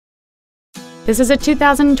This is a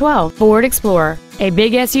 2012 Ford Explorer, a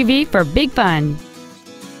big SUV for big fun.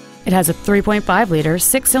 It has a 3.5-liter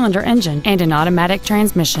six-cylinder engine and an automatic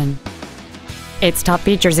transmission. Its top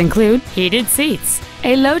features include heated seats,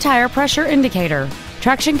 a low tire pressure indicator,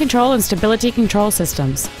 traction control and stability control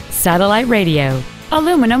systems, satellite radio,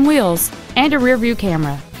 aluminum wheels, and a rear-view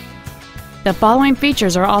camera. The following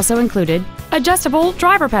features are also included: adjustable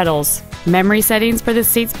driver pedals, memory settings for the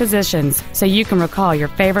seat's positions so you can recall your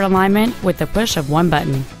favorite alignment with the push of one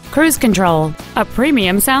button, cruise control, a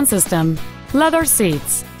premium sound system, leather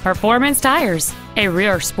seats, performance tires, a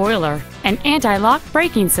rear spoiler, an anti-lock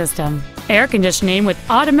braking system, air conditioning with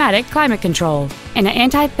automatic climate control, and an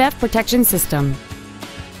anti-theft protection system.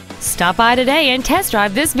 Stop by today and test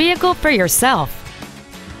drive this vehicle for yourself.